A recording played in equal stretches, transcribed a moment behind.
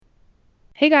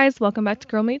Hey guys, welcome back to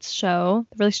Girlmates Show,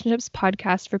 the relationships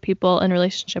podcast for people in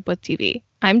relationship with TV.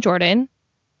 I'm Jordan.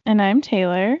 And I'm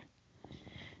Taylor.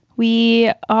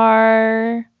 We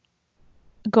are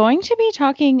going to be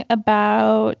talking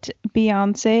about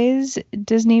Beyonce's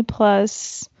Disney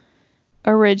Plus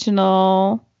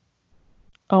original.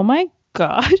 Oh my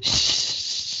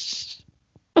gosh.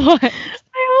 What?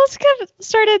 I almost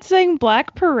started saying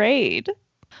Black Parade.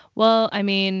 Well, I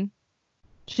mean,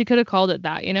 she could have called it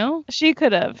that, you know? She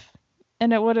could have.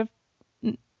 And it would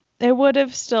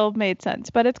have still made sense,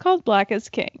 but it's called Black is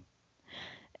King.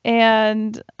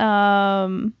 And I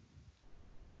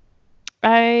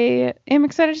am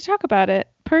excited to talk about it,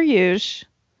 per usual.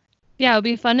 Yeah, it would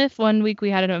be fun if one week we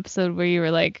had an episode where you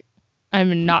were like,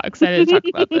 I'm not excited to talk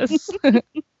about this.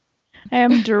 I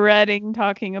am dreading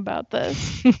talking about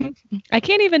this. I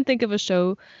can't even think of a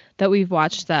show that we've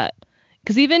watched that,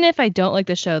 because even if I don't like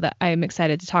the show, that I'm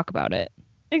excited to talk about it.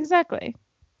 Exactly.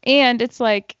 And it's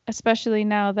like, especially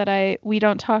now that we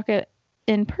don't talk it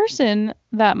in person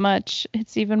that much,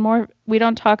 it's even more, we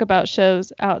don't talk about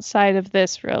shows outside of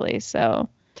this really, so.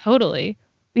 Totally.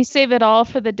 We save it all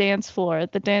for the dance floor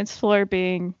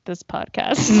being this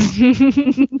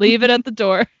podcast. Leave it at the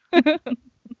door.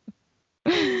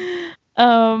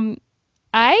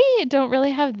 I don't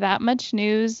really have that much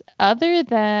news other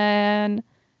than,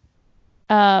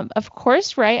 of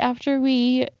course, right after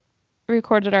we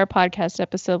recorded our podcast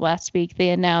episode last week,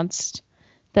 they announced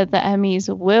that the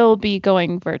Emmys will be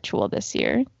going virtual this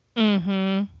year.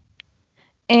 Mm-hmm.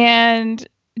 And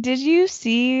did you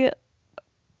see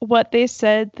what they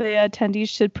said the attendees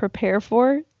should prepare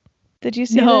for? Did you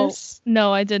see this?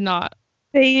 No, I did not.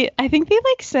 I think they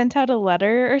sent out a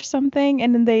letter or something,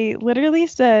 and then they literally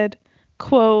said,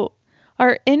 quote,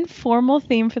 "Our informal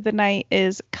theme for the night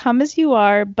is come as you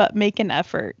are, but make an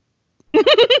effort."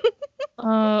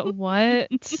 What?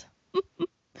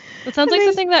 That sounds like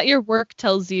something that your work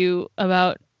tells you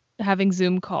about having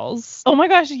Zoom calls. Oh my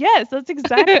gosh, yes, that's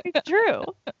exactly true.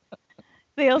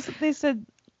 They said,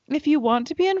 if you want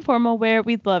to be informal wear,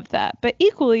 we'd love that. But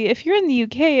equally, if you're in the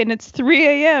UK and it's 3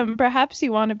 a.m., perhaps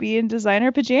you want to be in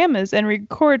designer pajamas and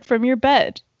record from your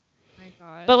bed. Oh my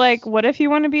gosh. But what if you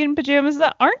want to be in pajamas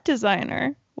that aren't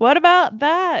designer? What about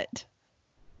that?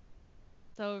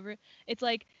 So it's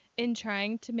like in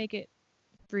trying to make it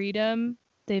freedom,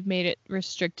 they've made it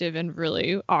restrictive and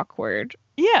really awkward.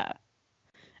 Yeah.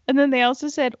 And then they also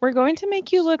said, we're going to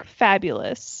make you look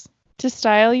fabulous to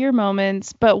style your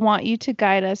moments, but want you to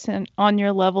guide us on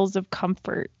your levels of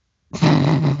comfort.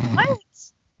 What?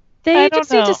 They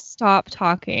just need to stop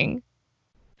talking.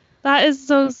 That is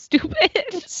so stupid.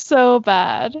 It's so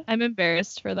bad. I'm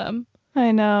embarrassed for them.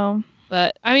 I know.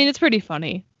 But I mean, it's pretty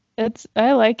funny.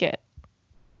 I like it.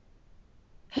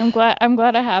 I'm glad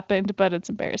it happened, but it's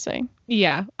embarrassing.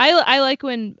 Yeah. I like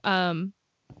when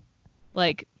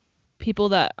like people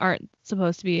that aren't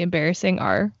supposed to be embarrassing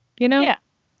are, you know? Yeah.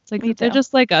 It's like they're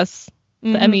just like us.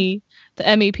 Mm-hmm. The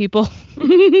Emmy people.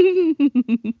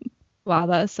 Wow,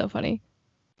 that is so funny.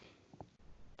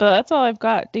 But that's all I've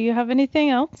got. Do you have anything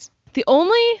else? The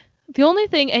only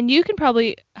thing, and you can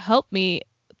probably help me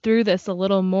through this a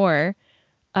little more,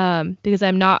 because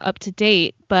I'm not up to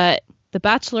date, but the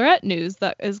Bachelorette news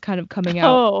that is kind of coming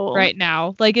out right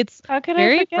now. Like, it's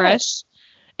very fresh.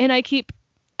 And I keep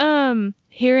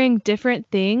hearing different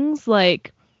things.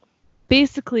 Like,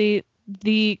 basically,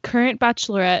 the current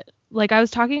Bachelorette, like I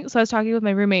was talking with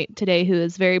my roommate today who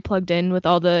is very plugged in with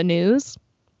all the news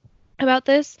about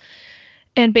this.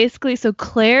 And basically, so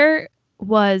Claire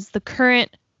was the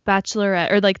current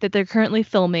Bachelorette, or like that they're currently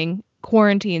filming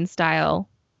quarantine style,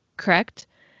 correct?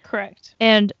 Correct.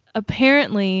 And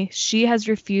apparently she has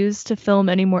refused to film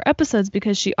any more episodes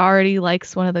because she already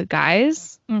likes one of the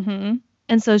guys. Mm-hmm.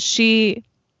 And so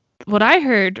what I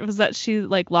heard was that she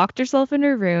locked herself in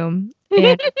her room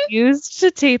and refused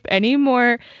to tape any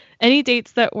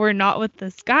dates that were not with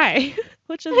this guy,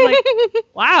 which is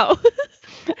wow.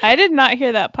 I did not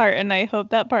hear that part, and I hope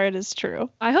that part is true.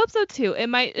 I hope so too. It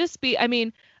might just be, I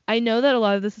mean, I know that a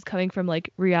lot of this is coming from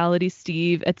Reality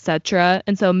Steve, etc.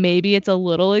 And so maybe it's a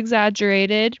little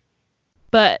exaggerated,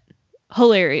 but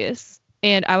hilarious.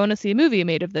 And I want to see a movie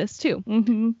made of this too.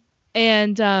 Mm-hmm.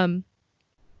 And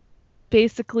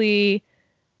basically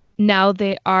now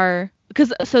they are,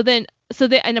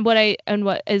 and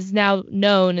what is now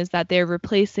known is that they're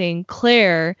replacing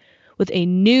Claire with a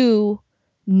new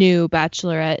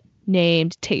Bachelorette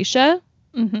named Tayshia.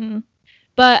 Mm-hmm.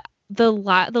 But the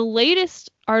latest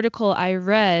article I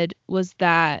read was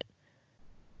that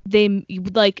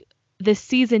this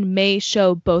season may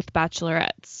show both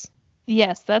Bachelorettes.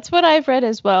 Yes, that's what I've read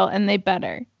as well, and they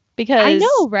better. because I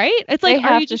know, right? It's like, they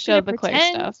have to show the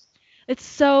Claire stuff. It's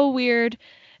so weird.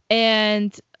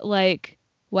 And like,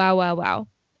 wow.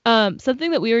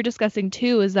 Something that we were discussing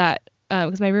too is that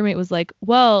because my roommate was like,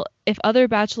 well, if other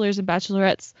bachelors and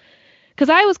bachelorettes, because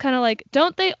I was kind of like,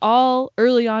 don't they all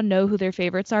early on know who their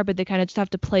favorites are, but they kind of just have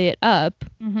to play it up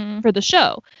for the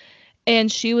show?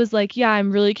 And she was like, yeah,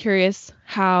 I'm really curious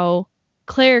how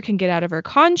Claire can get out of her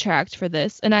contract for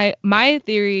this. And my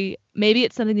theory, maybe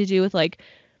it's something to do with like,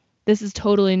 this is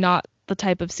totally not the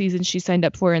type of season she signed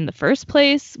up for in the first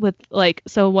place with like,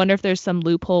 so I wonder if there's some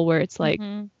loophole where it's like,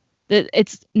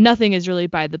 it's nothing is really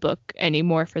by the book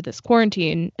anymore for this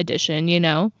quarantine edition, you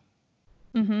know?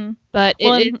 But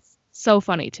it's so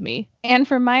funny to me. And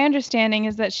from my understanding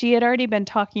is that she had already been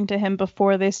talking to him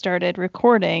before they started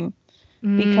recording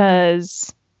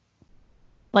because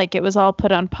like it was all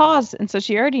put on pause. And so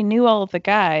she already knew all of the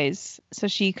guys so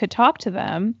she could talk to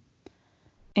them.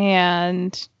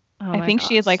 And I think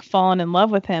she had like fallen in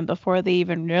love with him before they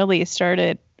even really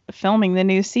started filming the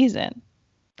new season.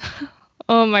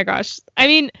 Oh my gosh. I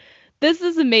mean, this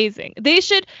is amazing. They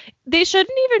shouldn't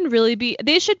even really be,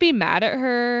 they should be mad at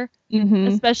her,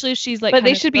 especially if she's like, but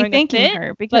they should be thanking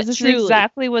her because this is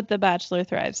exactly what The Bachelor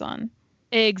thrives on.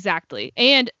 Exactly.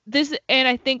 And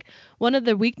I think one of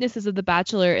the weaknesses of The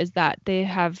Bachelor is that they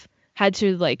have had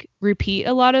to like repeat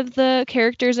a lot of the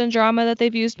characters and drama that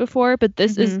they've used before, but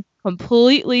this is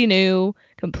completely new,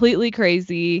 completely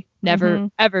crazy,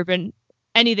 never ever been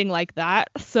anything like that.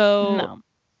 So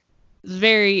it's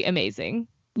very amazing.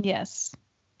 Yes.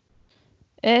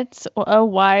 It's a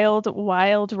wild,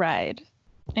 wild ride.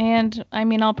 And I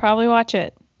mean, I'll probably watch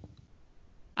it.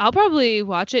 I'll probably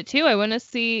watch it too. I want to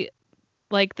see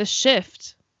like the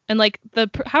shift and like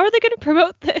how are they going to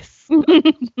promote this?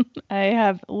 I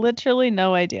have literally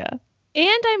no idea.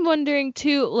 And I'm wondering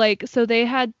too, like, so they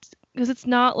had, because it's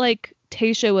not like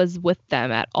Tayshia was with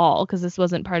them at all because this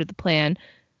wasn't part of the plan.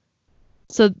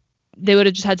 So they would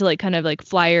have just had to like kind of like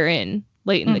fly her in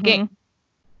late in the game.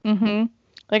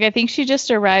 Like I think she just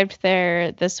arrived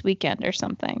there this weekend or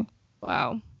something.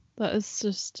 Wow. That is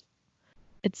just,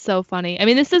 it's so funny. I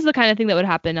mean, this is the kind of thing that would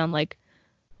happen on like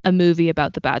a movie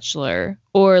about The Bachelor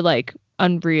or like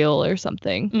Unreal or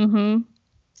something.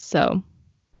 So,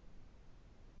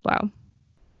 wow.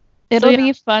 It'll be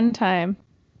a fun time.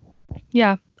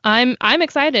 Yeah, I'm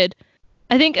excited.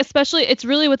 I think especially it's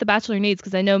really what The Bachelor needs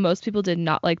because I know most people did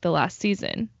not like the last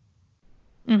season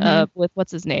with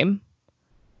what's his name?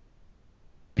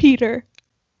 Peter.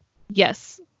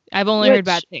 Yes, I've only heard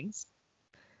bad things.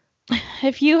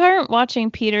 If you aren't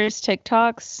watching Peter's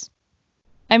TikToks,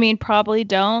 I mean, probably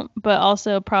don't, but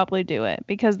also probably do it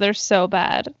because they're so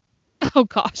bad. Oh,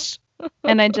 gosh.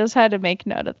 And I just had to make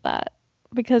note of that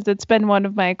because it's been one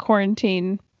of my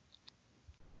quarantine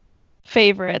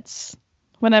favorites.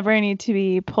 Whenever I need to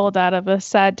be pulled out of a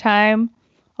sad time,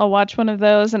 I'll watch one of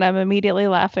those and I'm immediately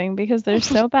laughing because they're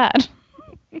so bad.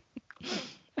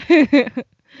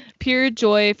 Pure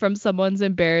joy from someone's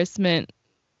embarrassment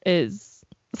is,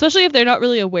 especially if they're not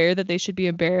really aware that they should be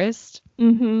embarrassed.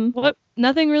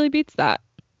 Nothing really beats that.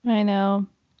 I know.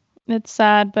 It's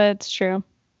sad, but it's true.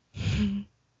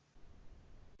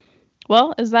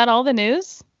 Well, is that all the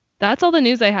news? That's all the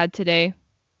news I had today.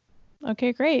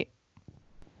 Okay, great.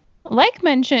 Like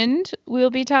mentioned,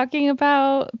 we'll be talking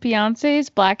about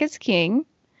Beyonce's Black is King.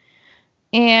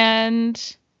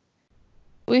 And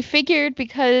we figured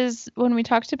because when we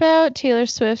talked about Taylor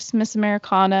Swift's Miss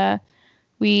Americana,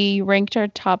 we ranked our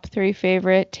top 3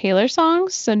 favorite Taylor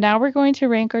songs. So now we're going to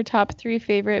rank our top 3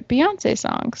 favorite Beyonce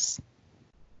songs.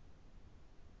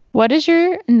 What is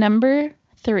your number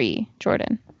 3,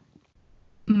 Jordan?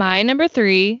 My number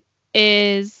 3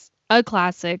 is a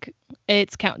classic.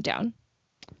 It's Countdown.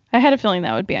 I had a feeling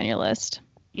that would be on your list.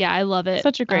 Yeah, I love it.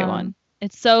 Such a great one.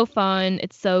 It's so fun.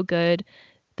 It's so good.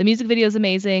 The music video is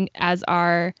amazing, as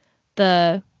are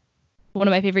one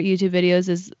of my favorite YouTube videos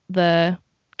is the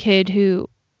kid who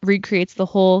recreates the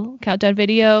whole Countdown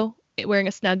video wearing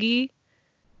a Snuggie.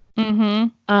 If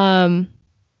you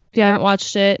haven't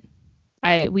watched it,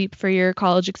 I weep for your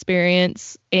college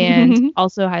experience and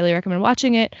also highly recommend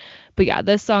watching it. But yeah,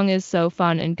 this song is so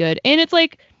fun and good. And it's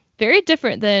like very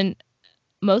different than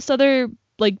most other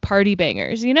like party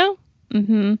bangers, you know?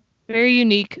 Very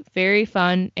unique, very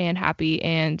fun and happy,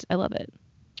 and I love it.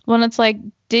 Well, it's like,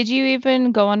 did you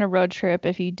even go on a road trip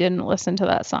if you didn't listen to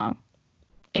that song?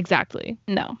 Exactly.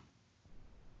 No.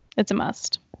 It's a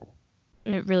must.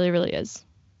 It really, really is.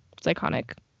 It's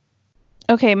iconic.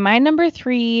 Okay, my number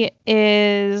 3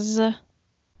 is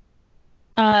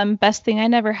Best Thing I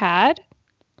Never Had.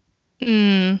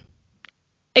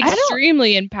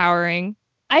 Extremely empowering.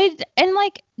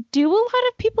 do a lot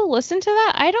of people listen to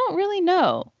that? I don't really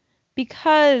know,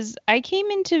 because I came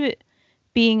into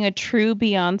being a true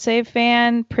Beyonce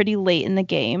fan pretty late in the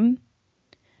game.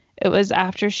 It was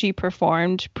after she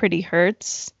performed Pretty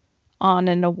Hurts on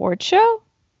an award show.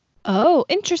 Oh,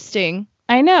 interesting.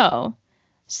 I know.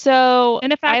 So,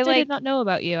 and in fact, I did not know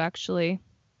about you, actually.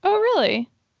 Oh, really?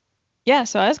 Yeah,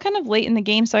 so I was kind of late in the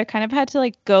game, so I kind of had to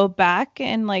like go back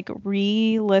and like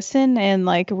re-listen and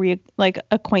like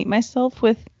acquaint myself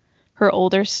with her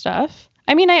older stuff.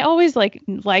 I mean, I always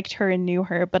liked her and knew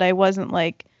her, but I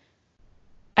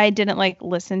didn't like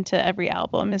listen to every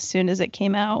album as soon as it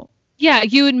came out. Yeah,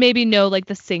 you would maybe know like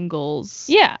the singles.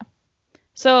 Yeah.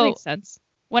 So makes sense.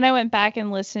 When I went back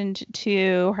and listened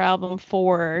to her album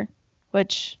 4,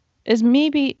 which is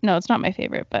no, it's not my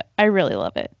favorite, but I really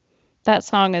love it. That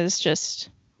song is just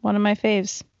one of my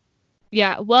faves.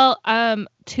 Yeah, well,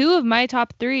 2 of my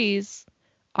top 3s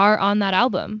are on that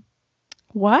album.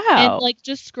 Wow. And like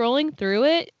just scrolling through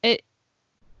it,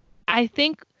 I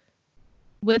think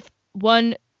with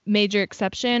one major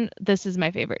exception, this is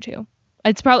my favorite too.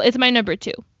 It's my number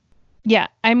 2. Yeah,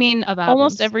 I mean,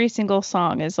 almost every single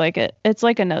song is it's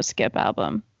like a no skip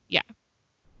album. Yeah.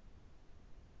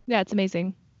 Yeah, it's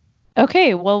amazing.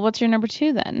 Okay, well, what's your number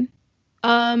 2 then?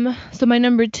 So my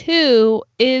number 2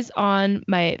 is on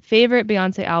my favorite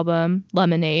Beyonce album,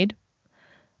 Lemonade.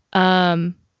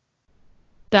 That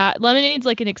Lemonade's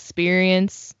like an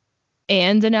experience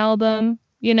and an album,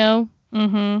 you know?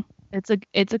 Mm-hmm.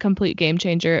 It's a complete game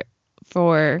changer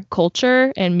for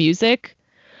culture and music.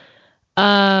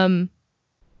 So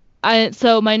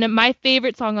my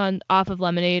favorite song off of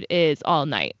Lemonade is All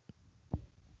Night.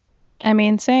 I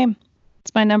mean, same.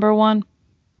 It's my number 1.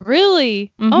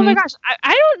 Really? Mm-hmm. Oh my gosh.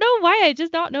 I don't know why. I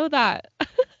just don't know that.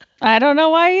 I don't know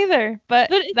why either.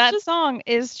 But that song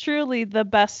is truly the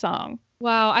best song.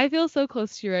 Wow. I feel so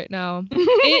close to you right now.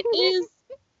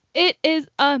 It is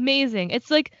amazing.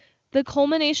 It's like the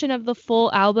culmination of the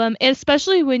full album. And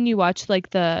especially when you watch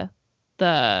like I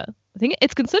think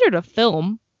it's considered a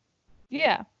film.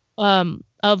 Yeah.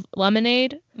 Of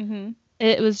Lemonade. Mm-hmm.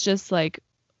 It was just like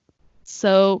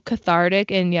so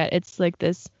cathartic, and yet it's like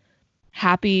this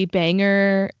happy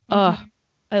banger. Mm-hmm.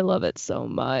 I love it so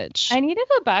much. I need to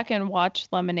go back and watch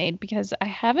Lemonade because I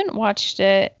haven't watched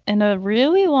it in a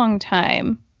really long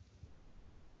time.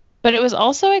 But it was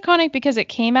also iconic because it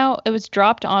was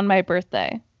dropped on my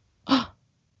birthday.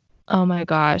 Oh my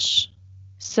gosh.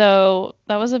 So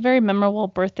that was a very memorable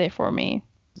birthday for me.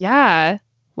 Yeah.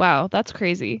 Wow, that's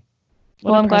crazy.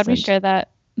 Well, I'm glad we shared that.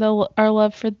 Our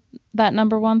love for that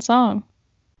number 1 song.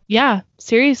 Yeah,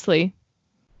 seriously.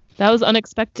 That was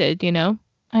unexpected, you know?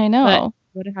 I know. But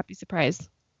what a happy surprise.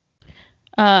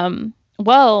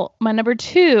 Well, my number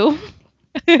 2.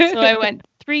 So I went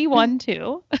 3, 1,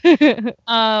 2.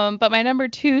 But my number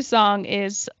 2 song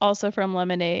is also from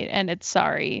Lemonade, and it's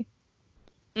Sorry.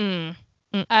 I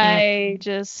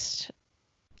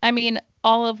mean,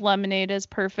 all of Lemonade is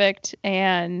perfect,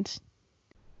 and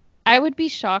I would be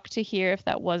shocked to hear if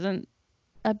that wasn't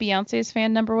a Beyonce's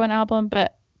fan number 1 album,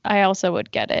 but I also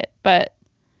would get it. But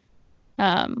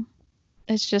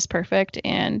it's just perfect,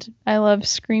 and I love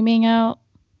screaming out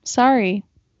sorry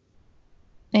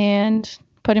and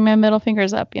putting my middle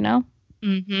fingers up, you know?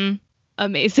 Mm-hmm.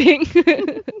 Amazing.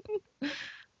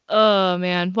 Oh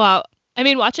man. Wow. I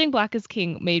mean, watching Black is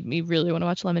King made me really want to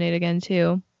watch Lemonade again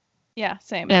too. Yeah,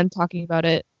 same. And talking about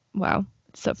it, wow,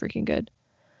 it's so freaking good.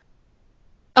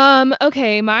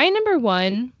 Okay, my number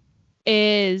 1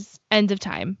 is End of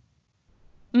Time.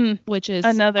 Which is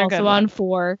another also good one. On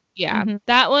 4. Yeah. Mm-hmm.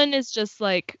 That one is just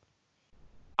like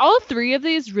all 3 of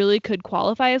these really could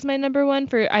qualify as my number 1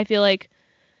 for I feel like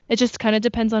it just kind of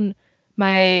depends on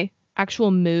my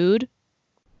actual mood.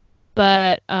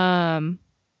 But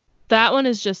that one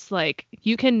is just like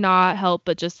you cannot help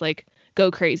but just like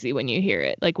go crazy when you hear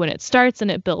it. Like when it starts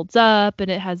and it builds up and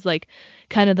it has like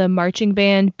kind of the marching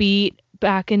band beat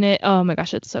back in it. Oh my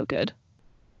gosh, it's so good.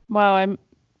 Wow, I'm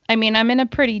in a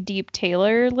pretty deep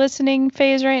Taylor listening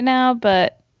phase right now,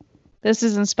 but this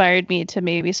has inspired me to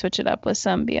maybe switch it up with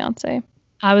some Beyonce.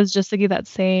 I was just thinking that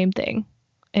same thing.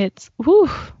 It's whew.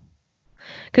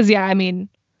 Because yeah, I mean,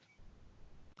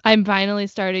 I'm finally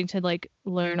starting to like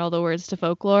learn all the words to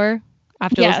Folklore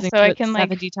after listening to it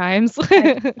 70 times. I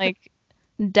can like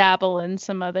dabble in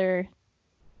some other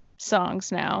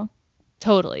songs now.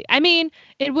 Totally. I mean,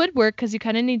 it would work because you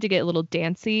kind of need to get a little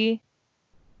dancey.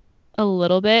 A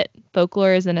little bit.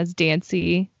 Folklore isn't as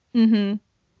dancey.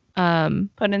 Mm-hmm.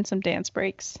 Put in some dance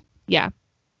breaks. Yeah.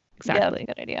 Exactly. Yeah,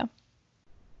 good idea.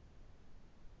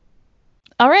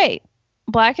 All right.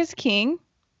 Black is King.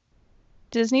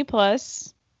 Disney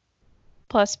Plus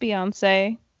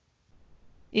Beyonce.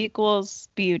 equals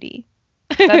beauty.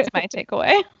 That's my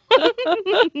takeaway.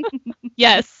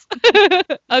 Yes.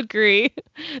 Agree.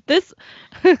 This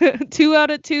 2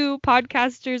 out of 2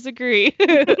 podcasters agree.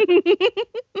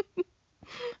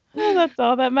 Well, that's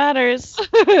all that matters.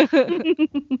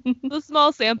 The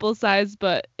small sample size,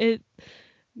 but it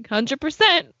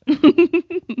 100%.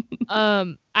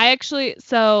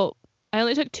 I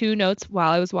only took 2 notes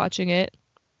while I was watching it.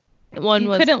 One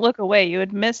was couldn't look away. You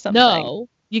would miss something. No,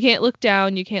 you can't look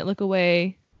down. You can't look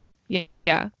away.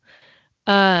 Yeah.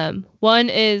 One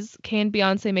is, can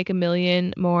Beyonce make 1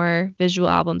 million more visual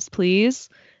albums, please?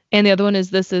 And the other one is,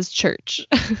 this is church.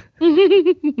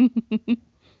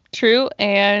 True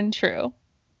and true.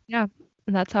 Yeah,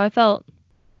 and that's how I felt.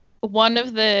 One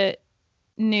of the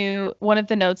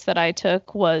notes that I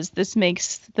took was, this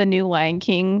makes the new Lion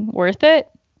King worth it,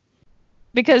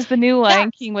 because the new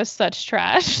Lion King was such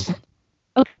trash.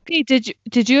 Okay,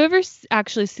 did you ever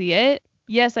actually see it?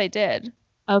 Yes, I did.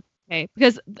 Okay,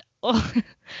 because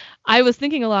I was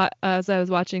thinking a lot as I was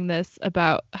watching this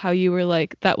about how you were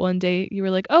like, that one day you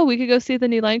were like, oh, we could go see the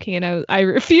new Lion King, and I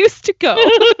refused to go.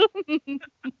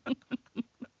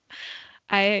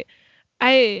 I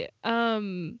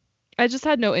just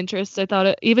had no interest. I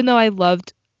thought even though I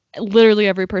loved literally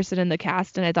every person in the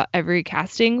cast and I thought every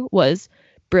casting was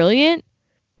brilliant,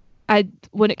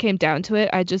 when it came down to it,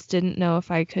 I just didn't know if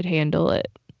I could handle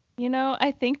it. You know,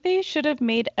 I think they should have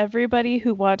made everybody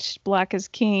who watched Black is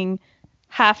King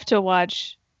have to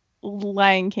watch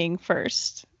Lion King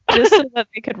first, just so that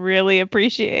they could really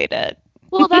appreciate it.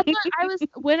 Well, that's what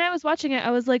when I was watching it,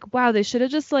 I was like, wow, they should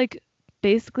have just like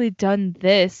basically done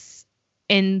this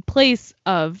in place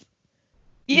of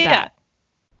that.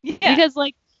 Yeah. Because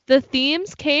like the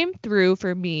themes came through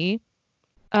for me.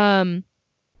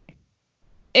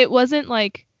 It wasn't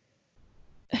like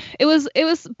it was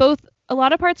both, a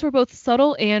lot of parts were both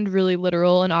subtle and really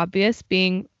literal and obvious,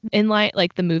 being in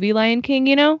like the movie Lion King,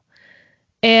 you know?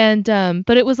 And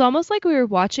but it was almost like we were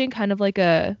watching kind of like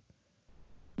a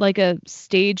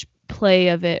stage play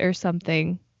of it or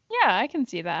something. Yeah, I can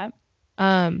see that.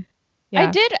 Yeah.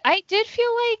 I did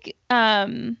feel like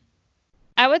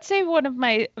I would say one of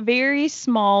my very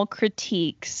small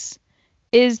critiques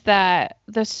is that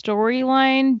the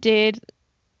storyline did,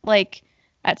 like,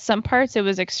 at some parts it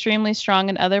was extremely strong,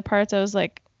 and other parts I was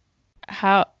like,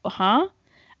 how, huh?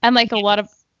 And like a lot of,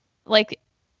 like,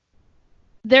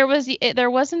 there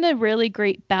wasn't a really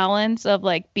great balance of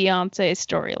like Beyonce's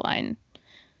storyline.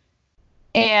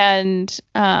 And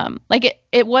like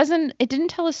it didn't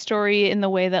tell a story in the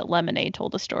way that Lemonade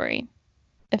told a story,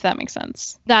 if that makes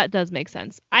sense. That does make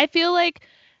sense. I feel like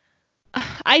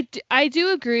I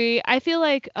do agree. I feel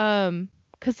like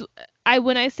cuz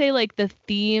when I say like the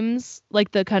themes,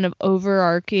 like the kind of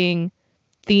overarching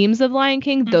themes of Lion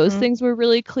King, those things were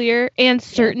really clear, and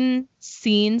certain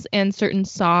scenes and certain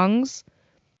songs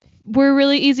were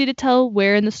really easy to tell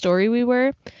where in the story we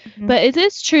were. But it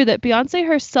is true that Beyonce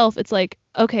herself, it's like,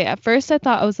 okay, at first I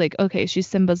thought, I was like, okay, she's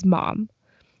Simba's mom.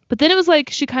 But then it was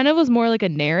like she kind of was more like a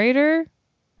narrator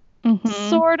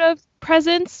sort of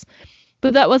presence,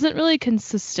 but that wasn't really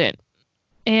consistent.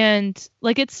 And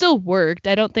like it still worked.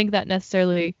 I don't think that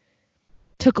necessarily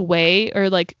took away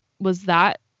or like was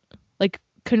that like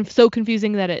so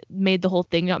confusing that it made the whole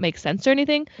thing not make sense or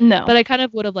anything. No. But I kind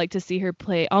of would have liked to see her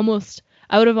play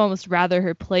I would have almost rather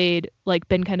her played, like,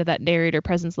 been kind of that narrator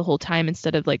presence the whole time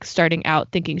instead of, like, starting out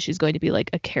thinking she's going to be, like,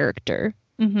 a character.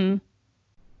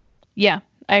 Yeah,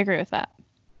 I agree with that.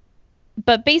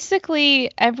 But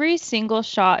basically, every single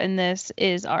shot in this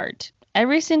is art.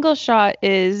 Every single shot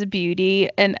is beauty,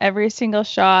 and every single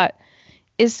shot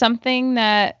is something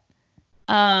that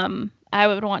I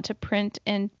would want to print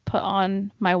and put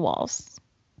on my walls.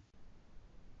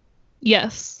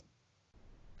 Yes.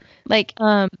 Like,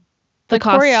 the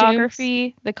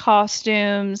choreography, the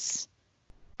costumes,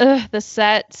 the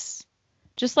sets,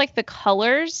 just like the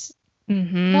colors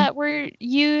that were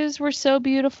used were so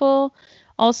beautiful.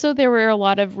 Also, there were a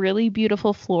lot of really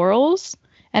beautiful florals,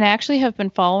 and I actually have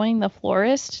been following the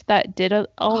florist that did a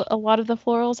lot of the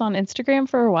florals on Instagram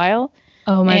for a while.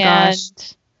 Oh my gosh.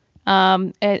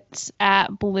 It's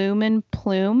at Bloom and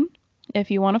Plume if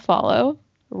you want to follow.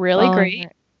 Really great.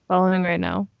 Following right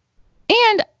now.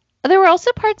 And there were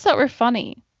also parts that were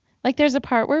funny. Like there's a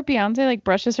part where Beyonce like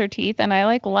brushes her teeth and I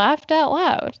like laughed out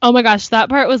loud. Oh my gosh, that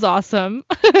part was awesome.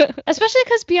 Especially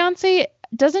because Beyonce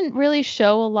doesn't really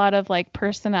show a lot of like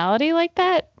personality like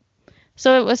that.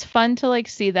 So it was fun to like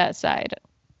see that side.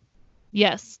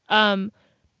 Yes.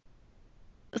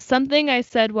 Something I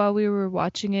said while we were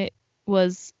watching it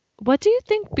was, what do you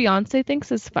think Beyonce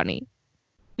thinks is funny?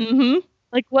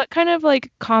 Like, what kind of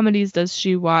like comedies does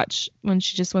she watch when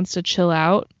she just wants to chill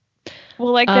out?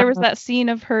 Well, like there was that scene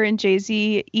of her and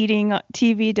Jay-Z eating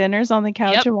TV dinners on the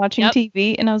couch and watching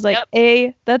TV, and I was like,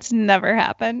 A, that's never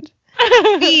happened.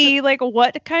 B, like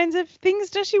what kinds of things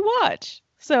does she watch?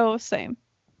 So same.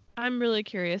 I'm really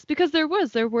curious because there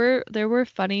were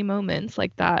funny moments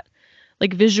like that,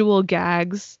 like visual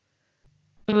gags.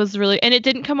 It was really, and it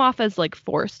didn't come off as like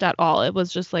forced at all. It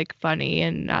was just like funny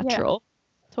and natural.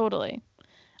 Yeah, totally.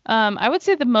 I would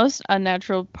say the most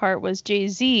unnatural part was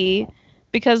Jay-Z,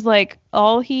 because like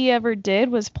all he ever did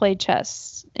was play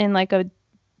chess in like a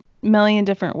million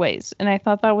different ways, and I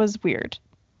thought that was weird.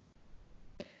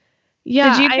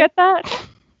 Yeah. Did you get that?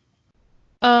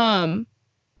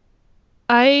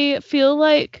 I feel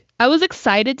like I was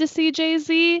excited to see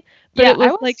Jay-Z, but it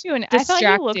was like too, and distracting.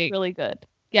 I thought he looked really good.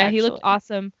 Yeah, actually. He looked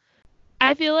awesome.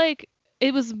 I feel like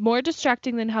it was more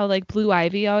distracting than how like Blue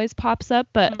Ivy always pops up,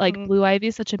 but like Blue Ivy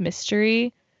is such a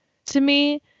mystery to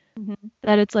me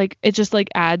that it's like it just like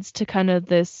adds to kind of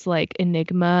this like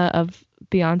enigma of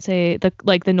Beyonce,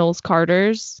 the Knowles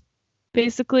Carters,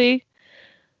 basically.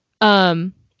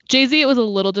 Jay-Z, it was a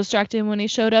little distracting when he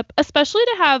showed up, especially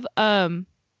to have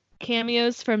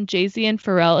cameos from Jay-Z and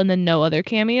Pharrell and then no other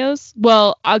cameos.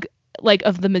 Well, like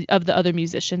of the other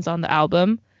musicians on the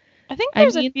album. I think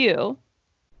there's a few.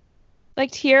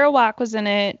 Like Tierra Whack was in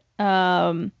it.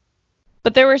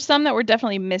 But there were some that were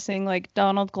definitely missing, like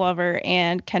Donald Glover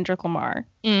and Kendrick Lamar.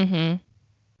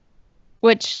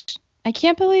 Which I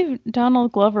can't believe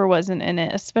Donald Glover wasn't in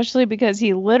it, especially because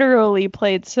he literally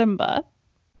played Simba.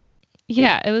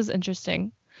 Yeah, it was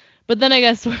interesting. But then I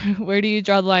guess where do you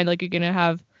draw the line? Like, you're going to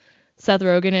have Seth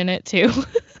Rogen in it too.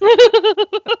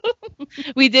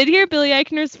 We did hear Billy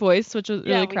Eichner's voice, which was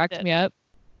really cracked me up.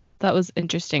 That was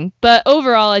interesting. But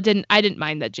overall, I didn't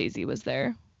mind that Jay-Z was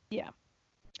there. Yeah.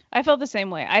 I felt the same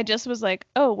way. I just was like,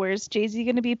 oh, where's Jay-Z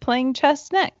going to be playing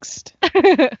chess next?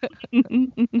 The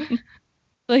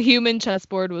human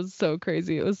chessboard was so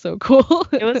crazy. It was so cool.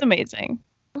 It was amazing.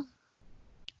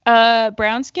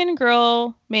 Brown Skin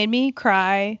Girl made me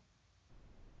cry.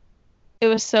 It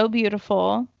was so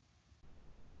beautiful.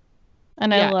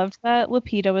 And I loved that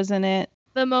Lupita was in it.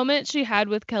 The moment she had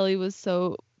with Kelly was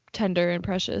so tender and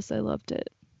precious. I loved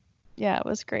it. Yeah, it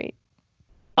was great.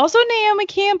 Also Naomi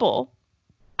Campbell.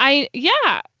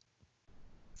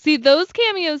 See, those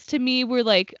cameos to me were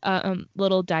like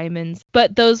little diamonds,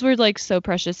 but those were like so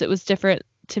precious. It was different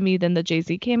to me than the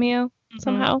Jay-Z cameo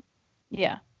somehow.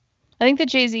 Yeah. I think the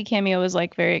Jay-Z cameo was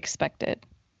like very expected.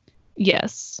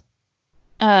 Yes.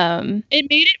 It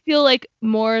made it feel like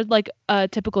more like a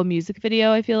typical music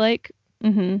video, I feel like.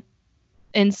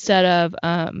 Instead of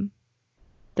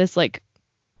this like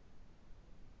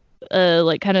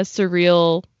kind of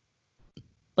surreal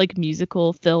like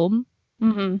musical film.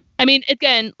 I mean,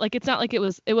 again, like it's not like it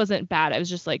wasn't bad. I was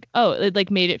just like, oh, it like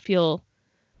made it feel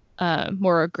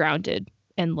more grounded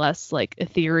and less like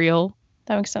ethereal.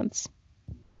 That makes sense.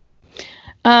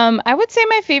 I would say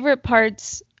my favorite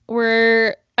parts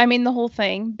were, I mean, the whole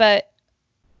thing, but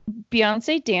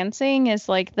Beyonce dancing is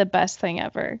like the best thing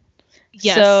ever.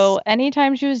 Yes. So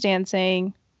anytime she was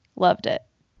dancing, loved it.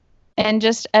 And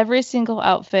just every single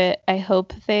outfit, I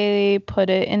hope they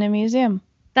put it in a museum.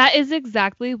 That is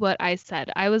exactly what I said.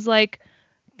 I was like,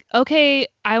 okay,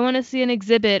 I want to see an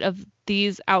exhibit of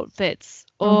these outfits.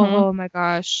 Oh my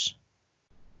gosh.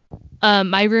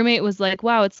 My roommate was like,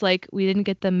 wow, it's like we didn't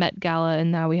get the Met Gala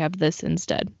and now we have this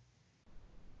instead.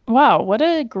 Wow, what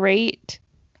a great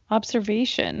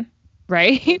observation.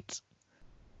 Right?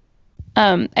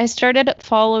 I started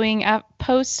following,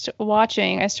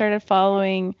 post-watching, I started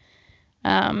following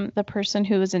the person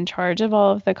who was in charge of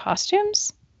all of the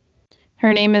costumes.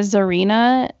 Her name is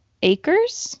Zarina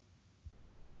Akers.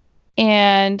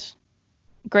 And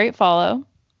great follow.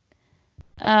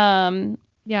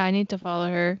 Yeah, I need to follow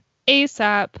her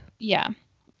ASAP. Yeah.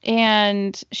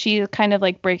 And she kind of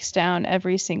like breaks down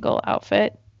every single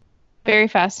outfit. Very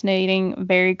fascinating,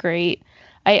 very great.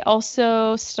 I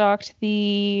also stalked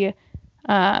the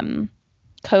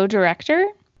co-director.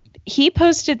 He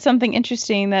posted something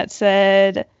interesting that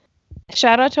said,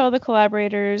 shout out to all the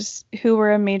collaborators who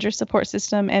were a major support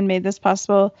system and made this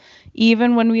possible,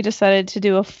 even when we decided to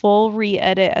do a full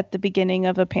re-edit at the beginning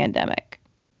of a pandemic.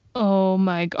 Oh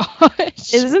my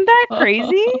gosh. Isn't that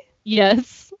crazy?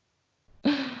 Yes.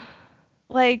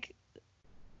 Like,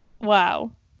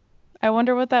 wow. I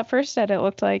wonder what that first edit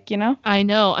looked like, you know? I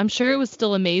know. I'm sure it was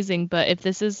still amazing, but if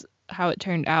this is how it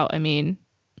turned out, I mean,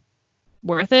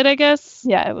 worth it, I guess.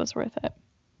 Yeah, it was worth it.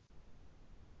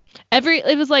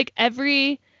 It was like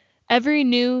every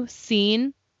new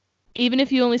scene, even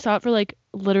if you only saw it for like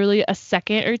literally a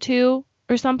second or two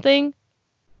or something,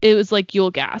 it was like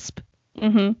you'll gasp.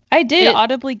 Mm-hmm. I did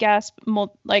audibly gasp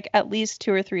like at least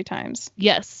 2 or 3 times.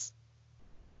 Yes.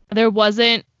 There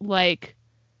wasn't like,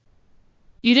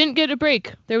 you didn't get a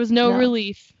break. There was no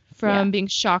relief from being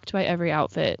shocked by every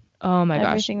outfit. Oh my gosh.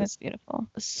 Everything was beautiful.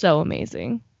 So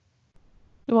amazing.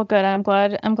 Well, good. I'm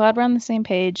glad we're on the same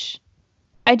page.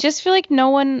 I just feel like no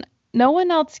one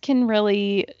else can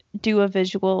really do a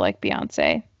visual like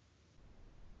Beyonce.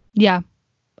 Yeah.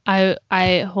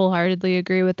 I wholeheartedly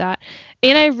agree with that.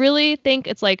 And I really think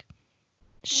it's like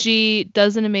she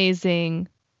does an amazing,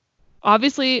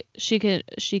 obviously she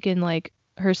can like,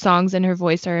 her songs and her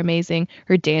voice are amazing.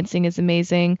 Her dancing is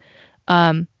amazing.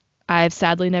 I've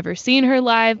sadly never seen her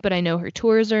live, but I know her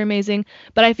tours are amazing.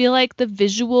 But I feel like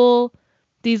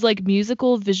these like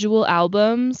musical visual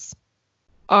albums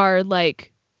are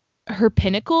like her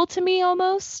pinnacle to me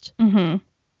almost. Mm-hmm.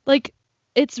 Like,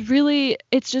 it's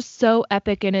just so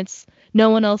epic, and it's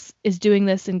no one else is doing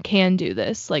this and can do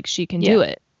this like she can do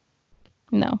it.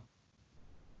 No.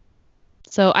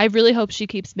 So I really hope she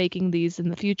keeps making these in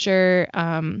the future.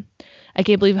 I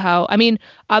can't believe how, I mean,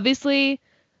 obviously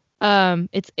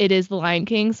it is The Lion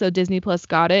King, so Disney Plus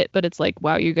got it, but it's like,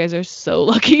 wow, you guys are so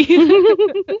lucky.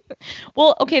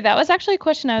 Well, okay, that was actually a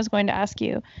question I was going to ask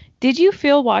you. Did you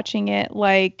feel watching it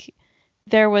like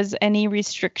there was any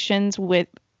restrictions with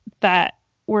that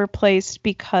were placed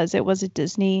because it was a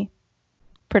Disney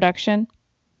production?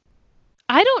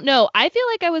 I don't know. I feel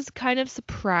like I was kind of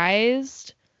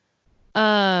surprised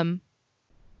that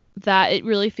it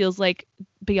really feels like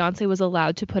Beyonce was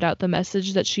allowed to put out the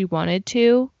message that she wanted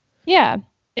to. Yeah.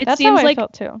 It seems how like I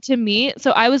felt too. To me.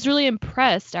 So I was really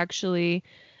impressed actually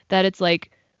that it's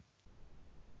like,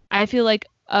 I feel like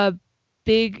a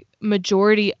big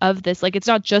majority of this, like, it's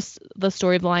not just the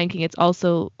story of the Lion King, it's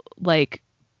also like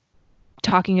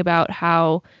talking about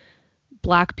how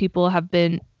Black people have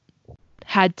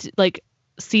had to, like,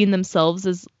 seen themselves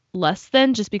as less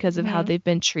than just because of how they've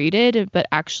been treated, but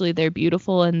actually they're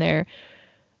beautiful and they're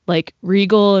like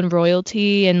regal and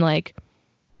royalty and like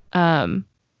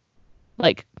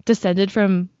descended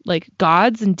from like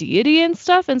gods and deity and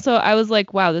stuff. And so I was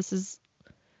like, wow,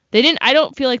 I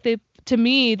don't feel like it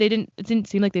didn't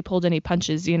seem like they pulled any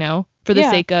punches, you know, for the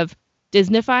sake of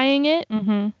Disneyfying it.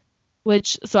 Mm-hmm.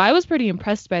 So I was pretty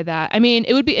impressed by that. I mean,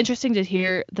 it would be interesting to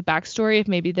hear the backstory if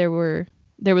maybe there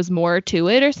was more to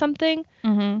it or something.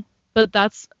 Mm-hmm. But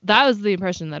that was the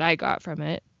impression that I got from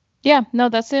it. Yeah, no,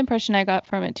 that's the impression I got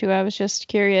from it too. I was just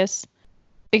curious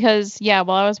because, while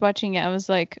I was watching it, I was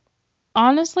like,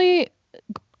 honestly,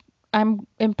 I'm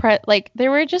impressed. Like,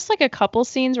 there were just like a couple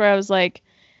scenes where I was like,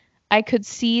 I could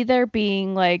see there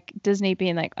being like Disney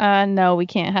being like, no, we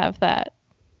can't have that.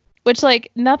 Which,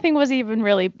 like, nothing was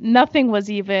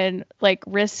even like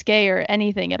risque or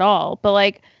anything at all. But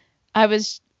like, I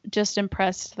was just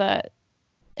impressed that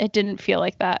it didn't feel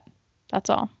like that. That's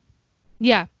all.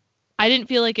 Yeah. I didn't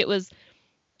feel like it was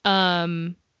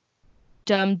dumbed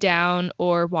down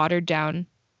or watered down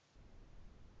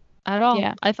at all.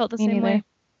 Yeah, I felt the same way.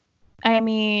 I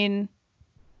mean,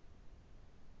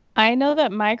 I know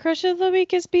that my crush of the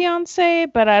week is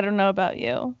Beyonce, but I don't know about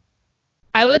you.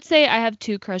 I would say I have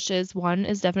 2 crushes. One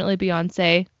is definitely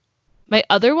Beyonce. My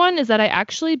other one is that I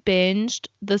actually binged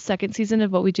the 2nd season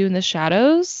of What We Do in the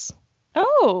Shadows.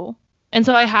 Oh. And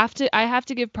so I have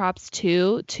to give props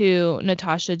to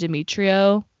Natasha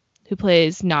Demetriou, who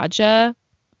plays Nadja.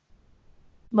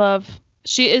 Love.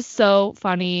 She is so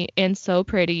funny and so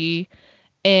pretty.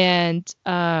 And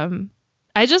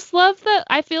I just love that.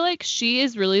 I feel like she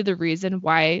is really the reason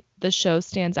why the show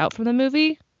stands out from the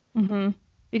movie. Mm-hmm.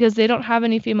 Because they don't have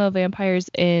any female vampires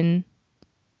in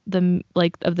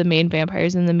of the main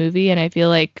vampires in the movie. And I feel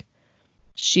like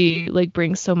she like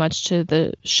brings so much to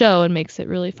the show and makes it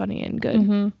really funny and good.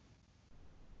 Mm-hmm.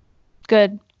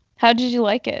 Good. How did you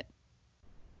like it?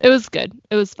 It was good.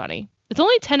 It was funny. It's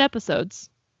only 10 episodes.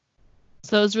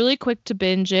 So it was really quick to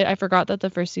binge it. I forgot that the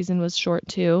first season was short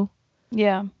too.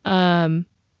 Yeah.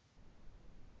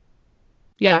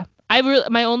 Yeah.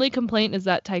 My only complaint is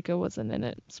that Taika wasn't in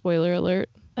it. Spoiler alert.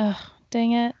 Ugh,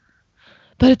 dang it.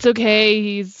 But it's okay.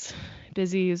 He's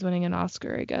busy. He's winning an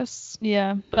Oscar, I guess.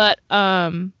 Yeah. But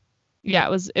yeah, it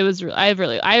was I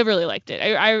really liked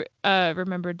it. I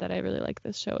remembered that I really like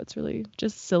this show. It's really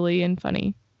just silly and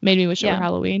funny. Made me wish it were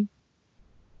Halloween.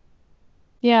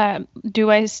 Yeah. Do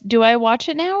I watch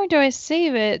it now or do I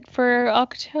save it for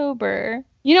October?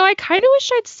 You know, I kind of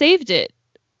wish I'd saved it.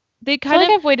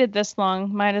 I've waited this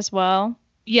long. Might as well.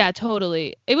 Yeah,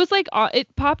 totally. It was like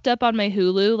it popped up on my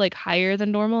Hulu like higher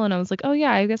than normal, and I was like, oh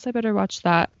yeah, I guess I better watch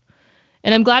that.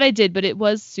 And I'm glad I did, but it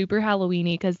was super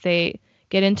Halloweeny because they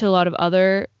get into a lot of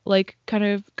other like kind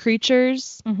of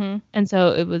creatures. Mm-hmm. And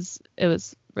so it was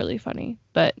really funny.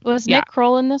 But was Nick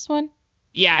Kroll in this one?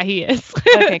 Yeah, he is.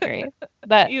 Okay, great.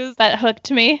 That hooked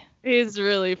me. He's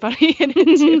really funny in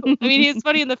it too. I mean, he's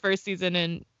funny in the first season,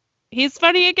 and he's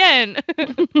funny again.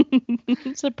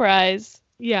 Surprise.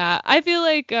 Yeah, I feel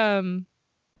like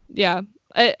yeah,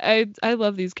 I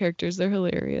love these characters. They're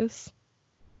hilarious.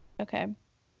 Okay.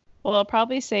 Well, I'll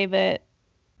probably save it,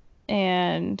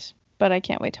 but I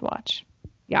can't wait to watch.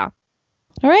 Yeah.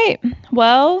 All right.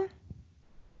 Well,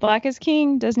 Black is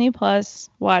King, Disney Plus.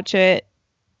 Watch it.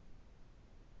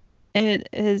 It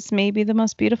is maybe the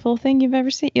most beautiful thing you'll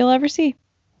ever see.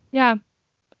 Yeah.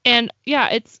 And yeah,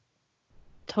 it's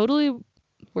totally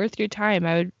worth your time.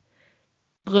 I would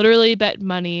literally bet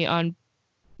money on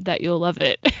that you'll love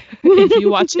it if you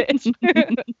watch it.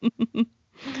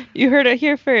 You heard it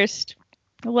here first.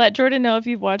 Let Jordan know if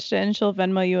you've watched it and she'll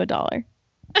Venmo you $1.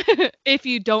 If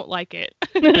you don't like it.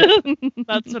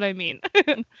 That's what I mean.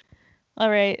 All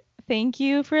right. Thank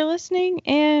you for listening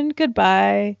and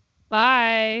goodbye.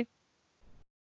 Bye.